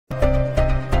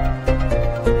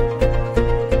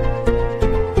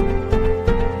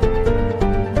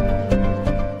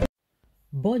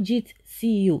Budget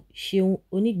CEO Seun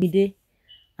Onigbide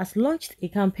has launched a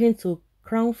campaign to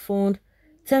crowdfund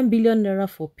 10 billion naira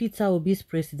for Peter Obi's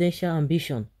presidential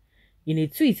ambition. In a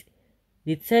tweet,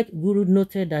 the tech guru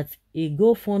noted that a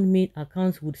GoFundMe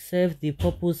account would serve the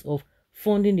purpose of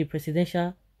funding the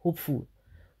presidential hopeful,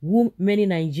 whom many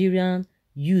Nigerian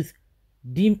youth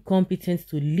deem competent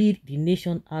to lead the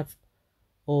nation out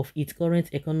of its current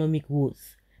economic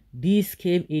woes. This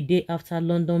came a day after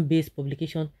London-based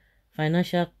publication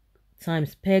Financial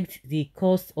Times pegged the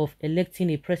cost of electing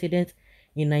a president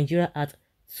in Nigeria at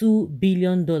 $2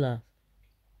 billion,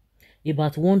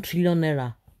 about 1 trillion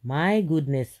naira. My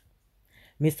goodness.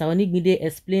 Mr. Onigbide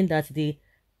explained that the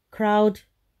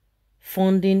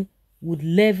crowdfunding would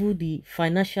level the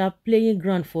financial playing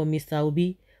ground for Mr.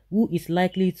 Obi, who is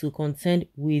likely to contend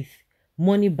with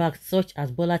money bags such as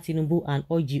Bola Tinubu and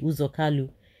Orji Uzor Kalu.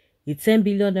 The 10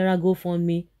 billion naira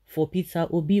GoFundMe for Peter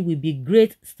Obi will be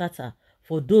great starter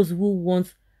for those who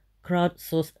want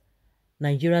crowdsource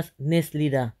Nigeria's next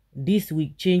leader. This will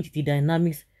change the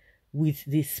dynamics with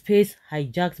the space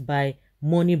hijacked by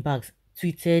money bags,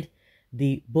 tweeted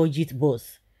the budget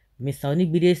boss. Mr.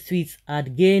 Onigbide's tweets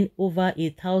had gained over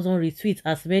 1,000 retweets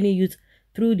as many youths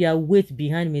threw their weight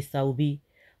behind Mr. Obi,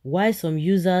 while some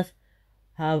users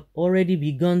have already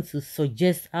begun to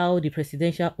suggest how the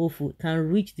presidential hopeful can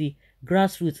reach the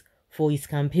grassroots for his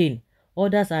campaign.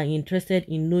 Others are interested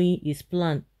in knowing his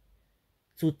plan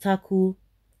to tackle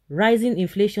rising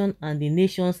inflation and the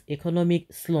nation's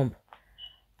economic slump.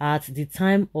 At the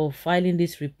time of filing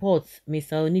this report,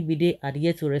 Mr. Onigbide had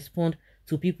yet to respond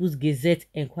to People's Gazette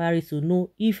inquiry to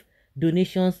know if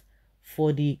donations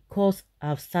for the cause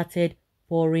have started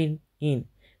pouring in.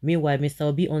 Meanwhile, Mr.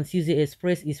 Obi on Tuesday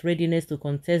expressed his readiness to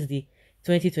contest the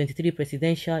 2023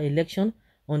 presidential election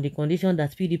on the condition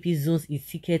that PDP zones its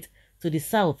ticket to the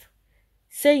south,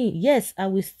 saying, "Yes, I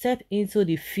will step into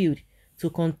the field to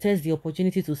contest the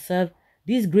opportunity to serve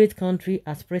this great country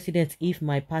as president if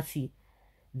my party,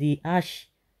 the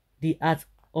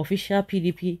official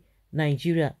PDP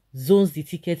Nigeria, zones the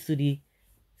ticket to the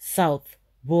south.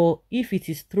 But if it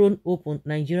is thrown open,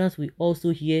 Nigerians will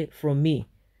also hear from me,"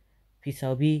 Peter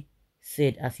Obi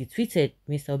said as he tweeted.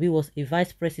 Mr. Obi was a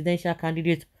vice presidential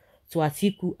candidate to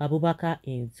Atiku Abubakar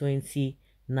in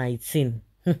 2019.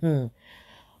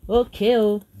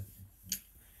 Okay,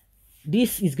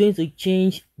 this is going to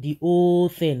change the whole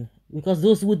thing, because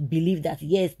those who believe that,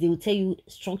 yes, they will tell you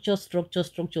structure.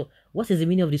 What is the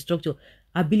meaning of the structure?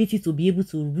 Ability to be able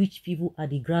to reach people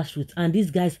at the grassroots. And these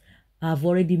guys have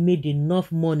already made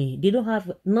enough money. They don't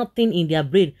have nothing in their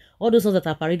brain. All those ones that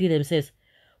are parading themselves.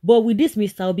 But with this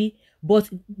Mr. Obi, but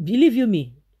believe you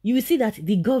me, you will see that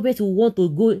the government will want to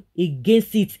go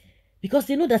against it, because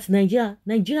they know that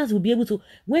Nigerians will be able to,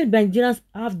 when Nigerians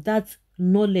have that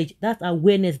knowledge, that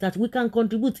awareness that we can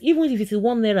contribute, even if it's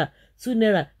 1 naira, 2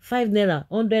 naira, 5 naira,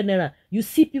 100 naira, you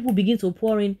see people begin to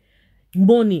pour in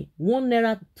money, 1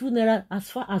 naira, 2 naira, as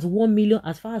far as 1 million,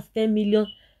 as far as 10 million.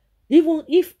 Even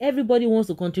if everybody wants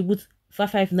to contribute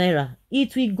 5 naira,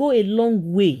 it will go a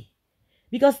long way,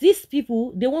 because these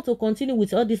people, they want to continue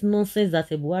with all this nonsense that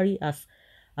Buhari has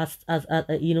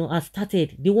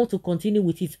started. They want to continue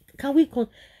with it. Can we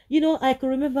I can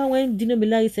remember when Dino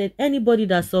Milai said anybody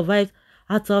that survived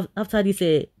after this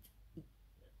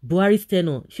Buhari's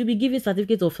tenure should be given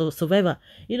certificate of survivor.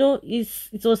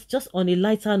 It was just on a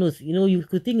lighter note. You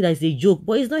could think that it's a joke,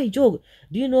 but it's not a joke.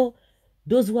 Do you know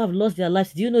those who have lost their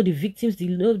lives? Do you know the victims? Do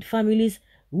you know the families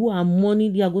who are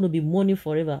mourning? They are going to be mourning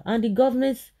forever, and the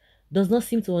government does not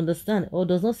seem to understand or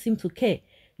does not seem to care.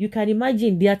 You can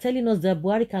imagine they are telling us that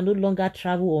Buhari can no longer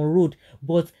travel on road,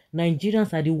 but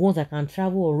Nigerians are the ones that can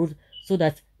travel on road, so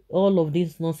that all of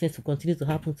this nonsense will continue to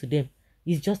happen to them.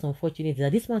 It's just unfortunate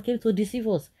that this man came to deceive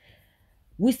us.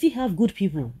 We still have good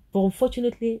people, but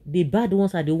unfortunately, the bad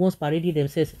ones are the ones parading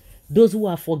themselves. Those who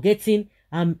are forgetting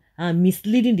and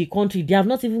misleading the country, they have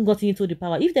not even gotten into the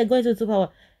power. If they're going into power,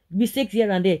 mistakes here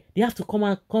and there, they have to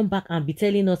come back and be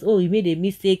telling us, "Oh, you made a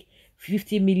mistake.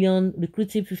 50 million,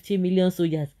 recruiting 50 million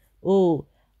soldiers. Oh,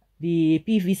 the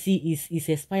PVC is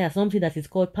expired," something that is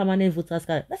called permanent voters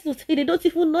card. That's to say, they don't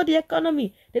even know the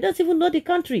economy. They don't even know the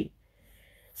country.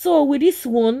 So with this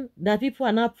one that people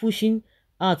are now pushing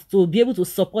out to be able to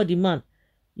support the man,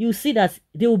 you see that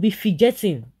they will be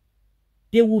fidgeting.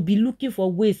 They will be looking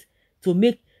for ways to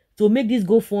make this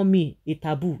GoFundMe a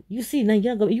taboo. You see,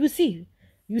 Nigerian government,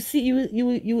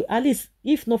 you at least,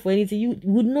 if not for anything, you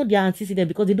would know their antecedent,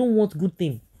 because they don't want good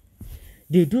thing.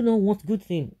 They do not want good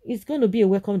thing. It's going to be a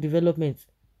welcome development.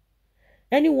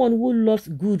 Anyone who loves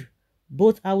good,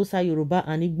 both Hausa, Yoruba,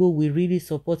 and Igbo, will really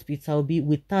support Peter Obi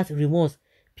without remorse.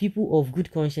 People of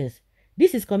good conscience.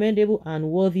 This is commendable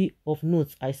and worthy of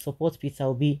note. I support Peter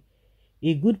Obi.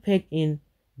 A good peg in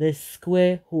the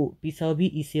square hole. Peter Obi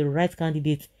is a right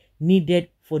candidate needed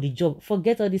for the job.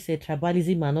 Forget all this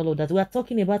tribalism and all of that. We are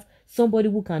talking about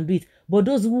somebody who can do it. But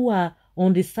those who are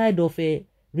on the side of a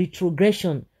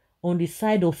retrogression, on the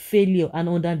side of failure and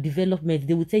underdevelopment,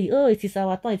 they will tell you, oh, it is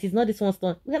our turn. It is not this one's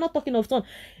turn. We are not talking of turn.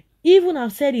 Even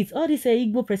I've said it. All this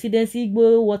Igbo presidency,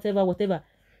 Igbo whatever, whatever.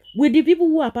 With the people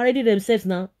who are parading themselves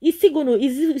now, it's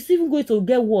even going to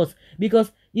get worse, because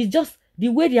it's just the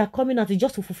way they are coming out is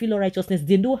just to fulfill all righteousness.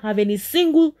 They don't have any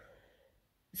single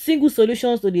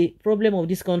solutions to the problem of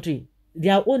this country.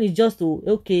 Their own is just to,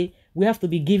 okay, we have to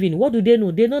be giving. What do they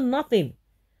know? They know nothing.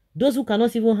 Those who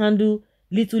cannot even handle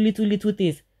little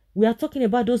things. We are talking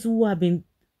about those who have been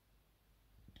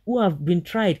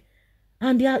tried,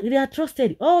 and they are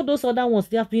trusted. All those other ones,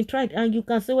 they have been tried, and you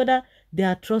can say whether they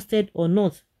are trusted or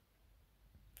not.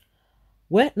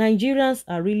 Well, Nigerians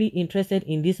are really interested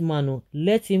in this man. Oh,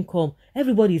 let him come.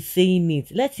 Everybody is saying it.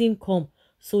 Let him come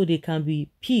so there can be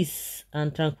peace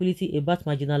and tranquility about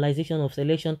marginalization of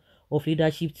selection of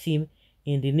leadership team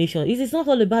in the nation. It is not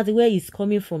all about where he's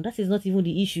coming from. That is not even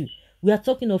the issue. We are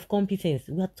talking of competence.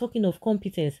 We are talking of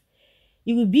competence.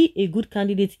 He will be a good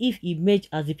candidate if he emerged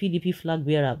as the PDP flag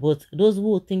bearer. But those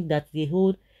who think that they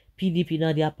hold PDP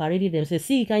now, they are parading themselves.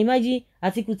 See, you can imagine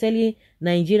article telling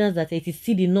Nigerians that it is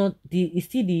still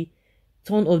the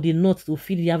turn of the North to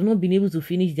finish. They have not been able to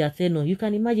finish their tenure. You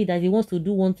can imagine that he wants to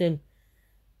do one term.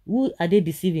 Who are they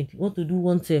deceiving? He wants to do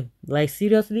one term. Like,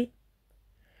 seriously?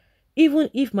 Even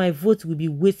if my vote will be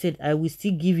wasted, I will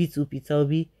still give it to Peter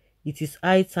Obi. It is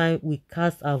high time we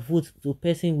cast our vote to a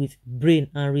person with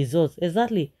brain and results.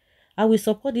 Exactly. I will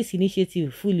support this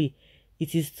initiative fully.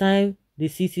 It is time the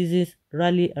citizens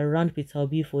rally around Peter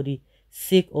Obi for the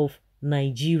sake of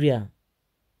Nigeria.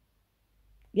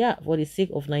 Yeah, for the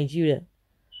sake of Nigeria.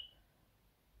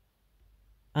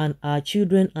 And our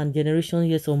children and generation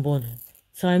yet unborn.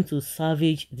 Time to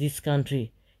salvage this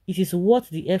country. It is worth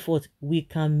the effort. We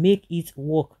can make it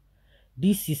work.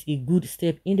 This is a good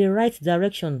step in the right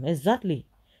direction. Exactly.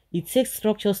 It takes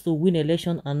structures to win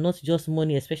election and not just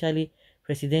money, especially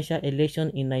presidential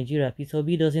election in Nigeria. Peter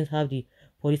Obi doesn't have the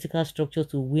political structure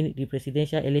to win the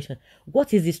presidential election.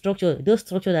 What is the structure? Those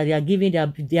structures that they are giving,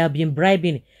 they have been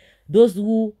bribing. Those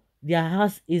who their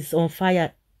house is on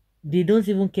fire, they don't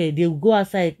even care. They will go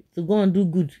outside to go and do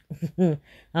good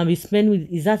and be spending with.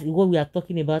 Is that what we are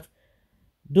talking about?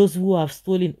 Those who have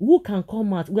stolen, who can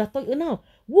come out? We are talking now.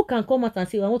 Who can come out and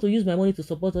say, I want to use my money to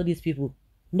support all these people,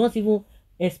 not even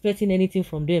expecting anything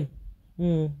from them?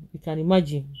 You can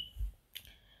imagine.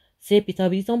 Say Peter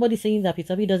B. Somebody saying that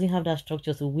Peter B doesn't have that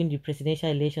structure to win the presidential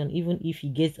election, even if he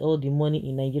gets all the money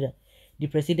in Nigeria. The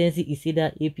presidency is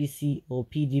either APC or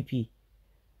PDP.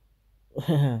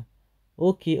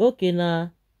 Okay,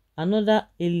 now another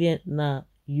alien now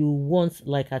you want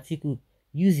like Atiku.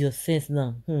 Use your sense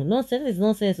now. Nonsense is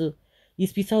nonsense. So,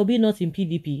 is Peter Obi not in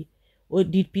PDP? Or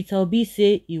did Peter Obi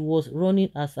say he was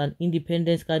running as an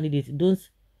independent candidate? Don't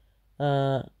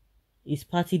his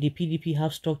party, the PDP,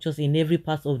 have structures in every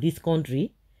part of this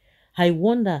country? I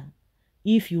wonder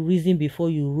if you reasoned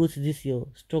before you wrote this your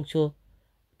structure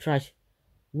trash.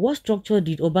 What structure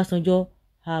did Obasanjo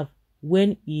have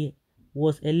when he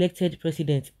was elected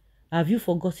president? Have you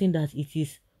forgotten that it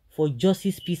is for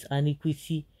justice, peace, and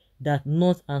equity that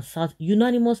North and South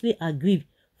unanimously agreed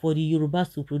for the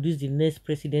Yorubas to produce the next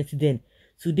president then?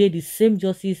 Today, the same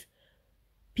justice,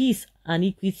 peace, and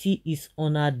equity is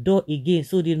on our door again.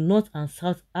 So the North and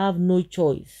South have no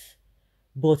choice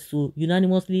but to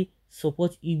unanimously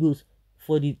support Igbos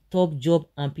for the top job,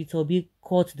 and Peter Obi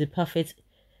caught the perfect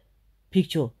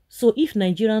picture. So if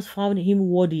Nigerians found him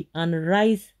worthy and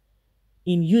rise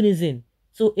in unison,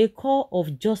 so a call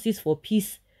of justice for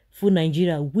peaceful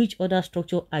Nigeria, which other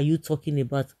structure are you talking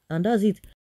about? And that's it.